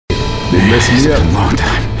Been messing It's me been up. a long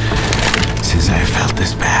time since I felt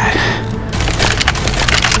this bad.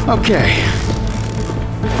 Okay.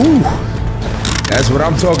 Ooh, that's what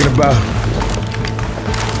I'm talking about.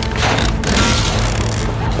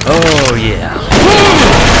 Oh, yeah.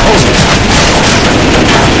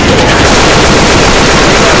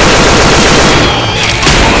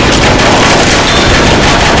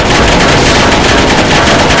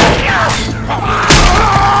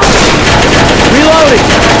 Reloading!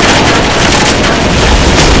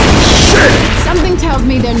 Shit! Something tells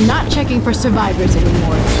me they're not checking for survivors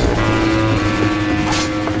anymore.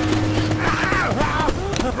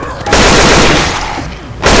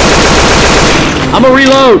 I'm a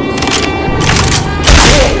reload!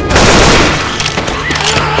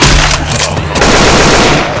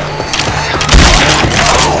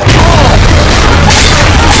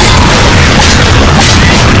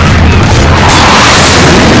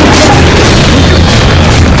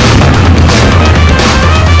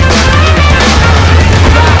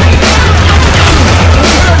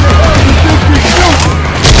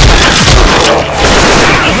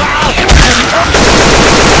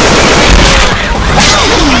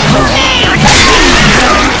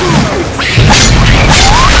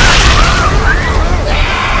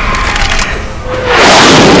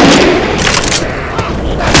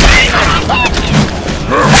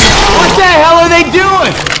 What the hell are they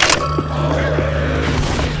doing?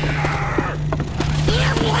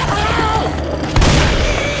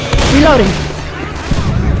 Reloading.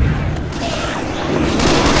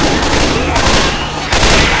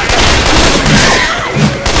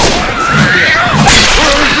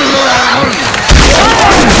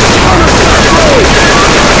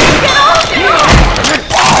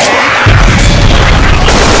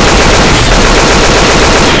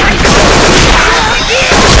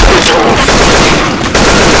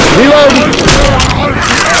 Reloading!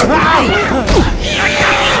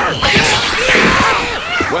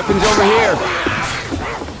 Weapons over here.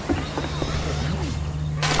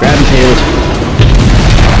 Grab his heels.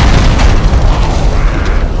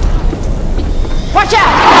 Watch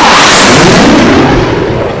out!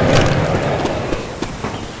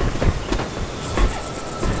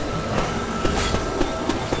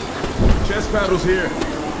 Chest paddles here.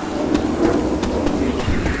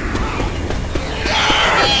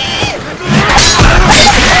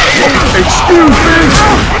 Excuse me!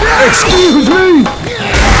 Excuse me!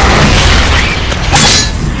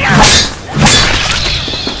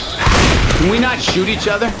 Can we not shoot each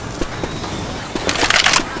other?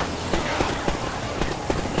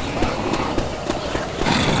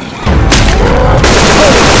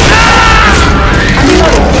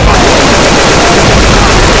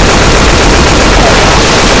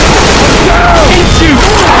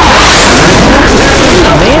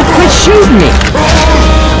 Man, quit shooting me!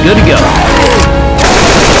 Good to go.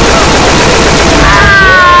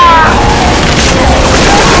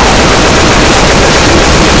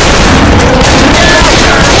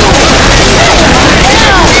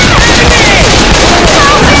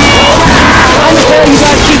 Why the hell you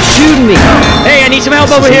guys keep shooting me? Hey, I need some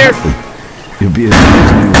help over here! You'll be as good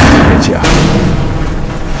as new when I get you out.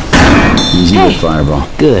 Easy with Fireball.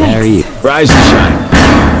 Good, how are you? Rise and shine.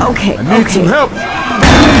 Okay, I need some help.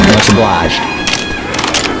 Much obliged.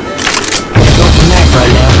 Go for Mac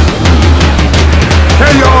right now.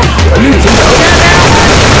 Hey y'all, I need some help.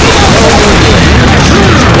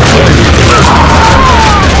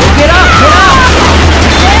 Get up, get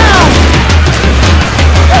up!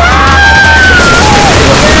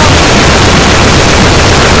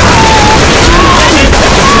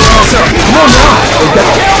 Come on now.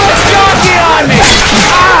 Jockey on me!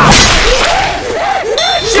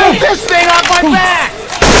 Shoot this thing off my back!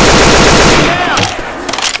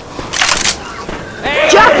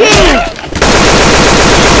 Jockey!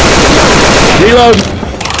 Reload!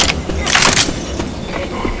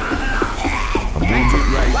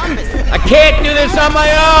 I can't do this on my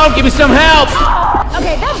own! Give me some help!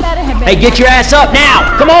 Okay, that better have been. Hey, get your ass up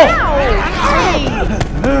now! Come on!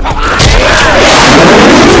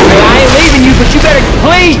 Hey, I ain't leaving you, but you better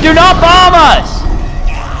please do not bomb us!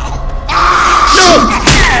 No!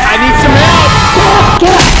 I need some help!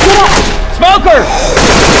 Get up! Smoker!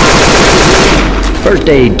 First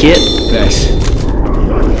aid kit. Thanks.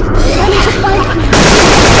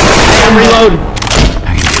 Hey, I'm reloading.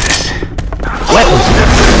 I can do this. Weapons.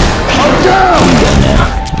 I'm down. You got now.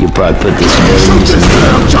 You probably put this in Shoot there. this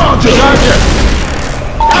damn charger.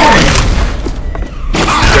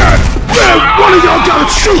 One of y'all gotta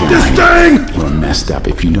shoot this thing. You're messed up.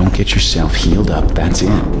 If you don't get yourself healed up, that's it.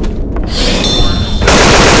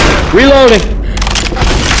 Reloading.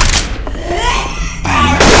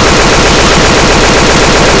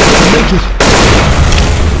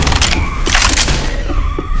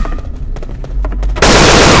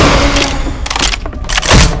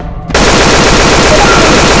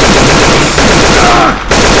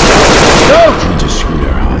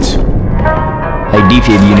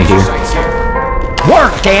 defib unit here.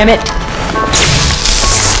 Work, damn it!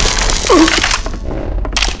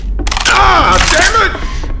 Ah, damn it!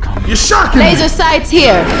 You're shocking me! Laser sights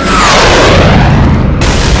here.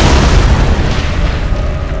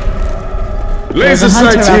 Laser There's a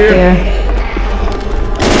hunter sights up here! there.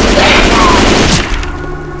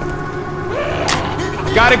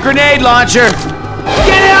 Got a grenade launcher.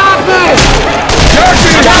 Get it off me!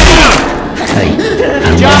 Hey,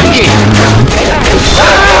 Jockey!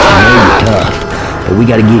 I know you're tough, but we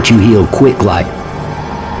gotta get you healed quick like.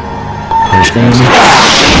 Understand me?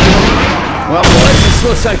 Well, boys, this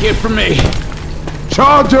looks like it for me.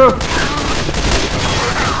 Charger!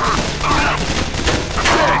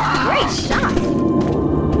 Great shot.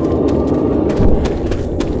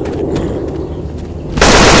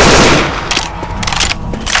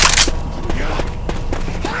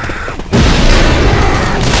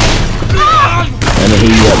 Let me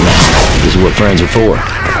heat you up now. This is what friends are for.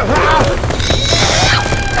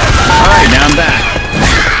 All right, now I'm back.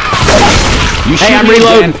 You shoot I'm me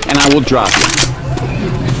reloading. again, and I will drop you.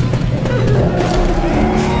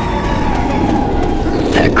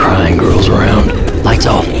 That crying girl's around. Lights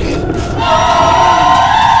off.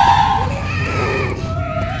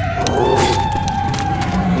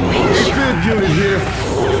 Defib unit here.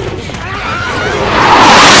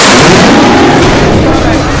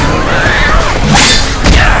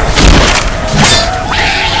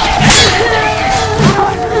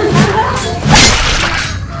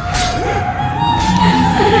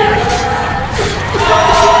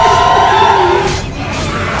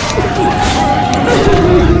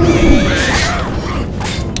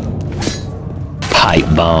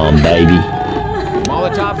 Pipe bomb, baby.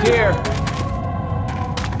 Molotov here.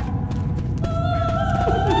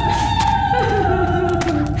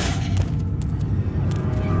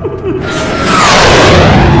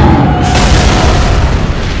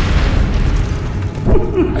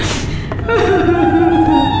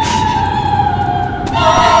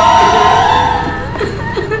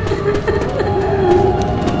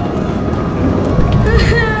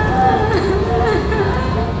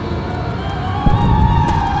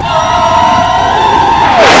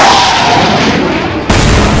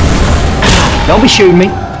 Don't be shooting me.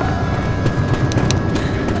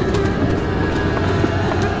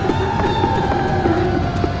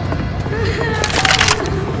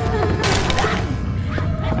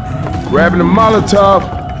 Grabbing the Molotov.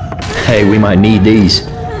 Hey, we might need these.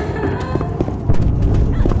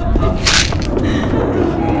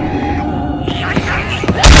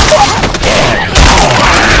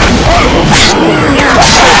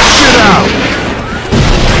 Shit out!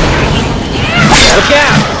 Look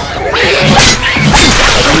out!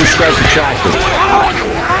 Let me start the tractor.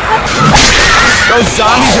 Those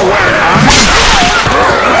zombies are wearing armor.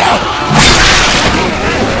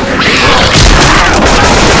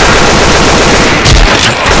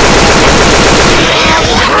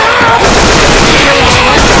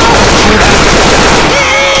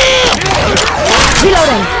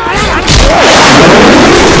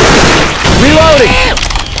 Reloading!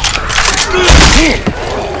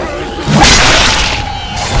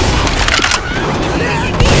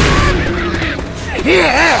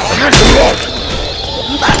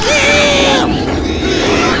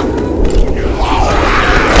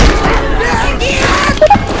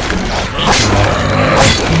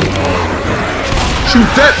 Shoot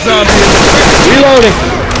that zombie! Reloading!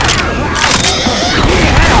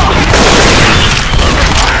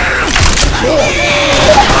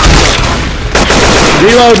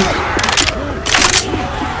 Reloading!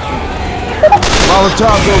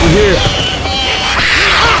 Molotov's over here.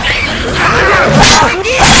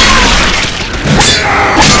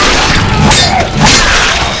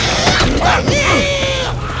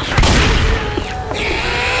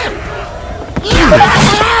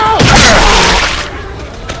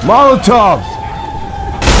 Molotovs!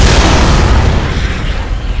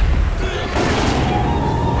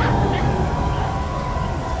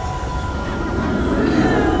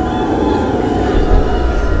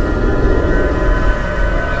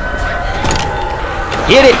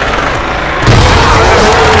 Hit it!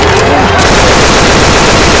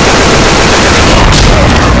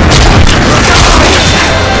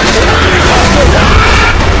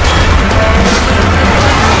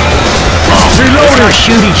 Reloading! Let's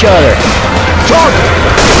shoot each other.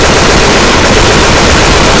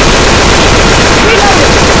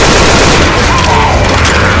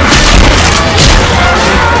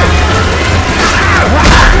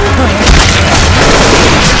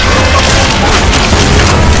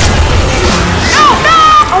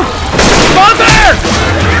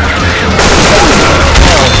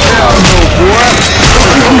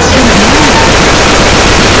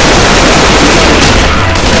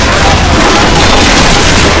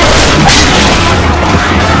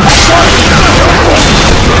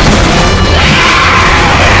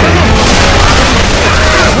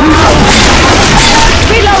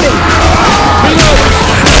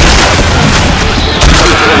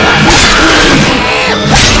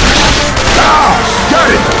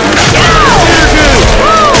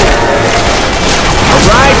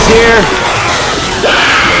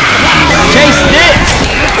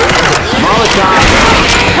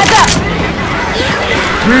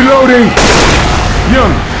 Reloading!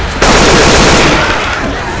 Young!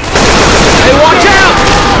 Hey, watch out!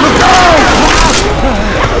 Look out!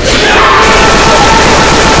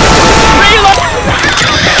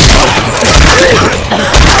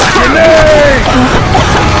 Grenade!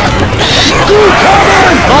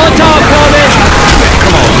 Molotov coming!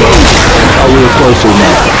 Come on, bro. Oh, we were close to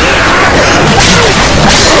that.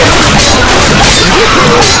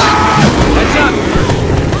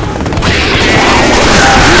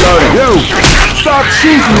 Reloading! Yo! Stop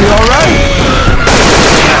shooting me, alright?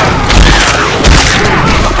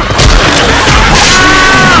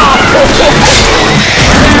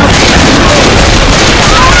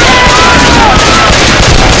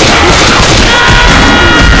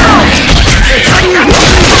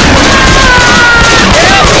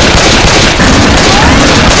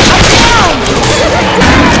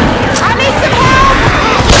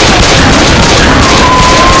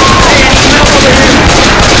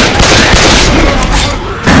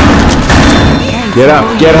 Get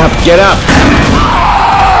up, get up, get up!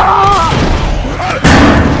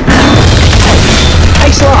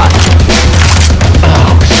 Nice lot!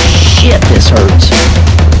 Oh, shit, this hurts.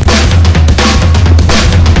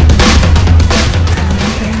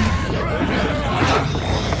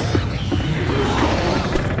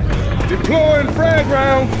 Deploying frag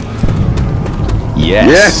round!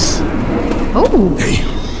 Yes. Oh.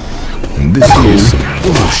 And this is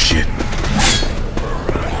bullshit.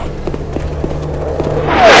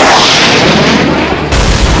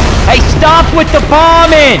 Hey, stop with the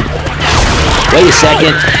bombing! Wait a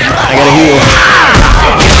second. I gotta heal.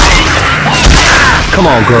 Come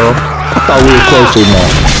on, girl. I thought we were closer than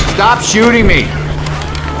that. Stop shooting me!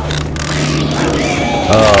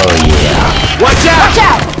 Oh, yeah. Watch out! Watch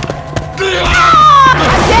out!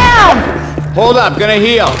 Down! Hold up, gonna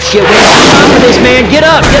heal. Shit, we have time for this, man. Get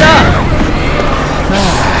up, get up!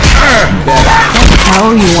 How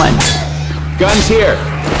are you one? Guns here.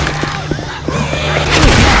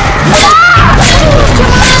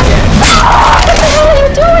 What the hell are you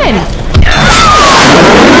doing?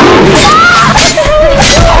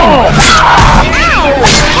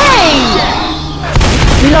 Hey!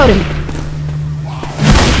 Reload him.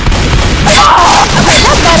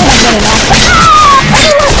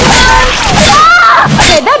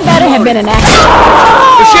 Okay, that better have been an accident.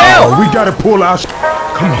 Michelle! Oh, we gotta pull our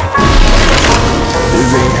Come on.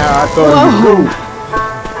 This ain't how I thought it would go.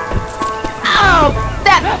 Oh,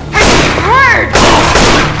 that hurt!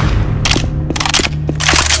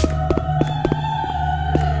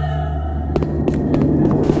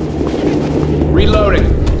 Reloading.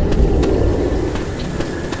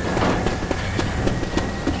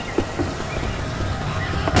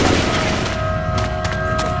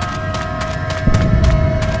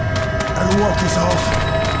 Gotta walk this off.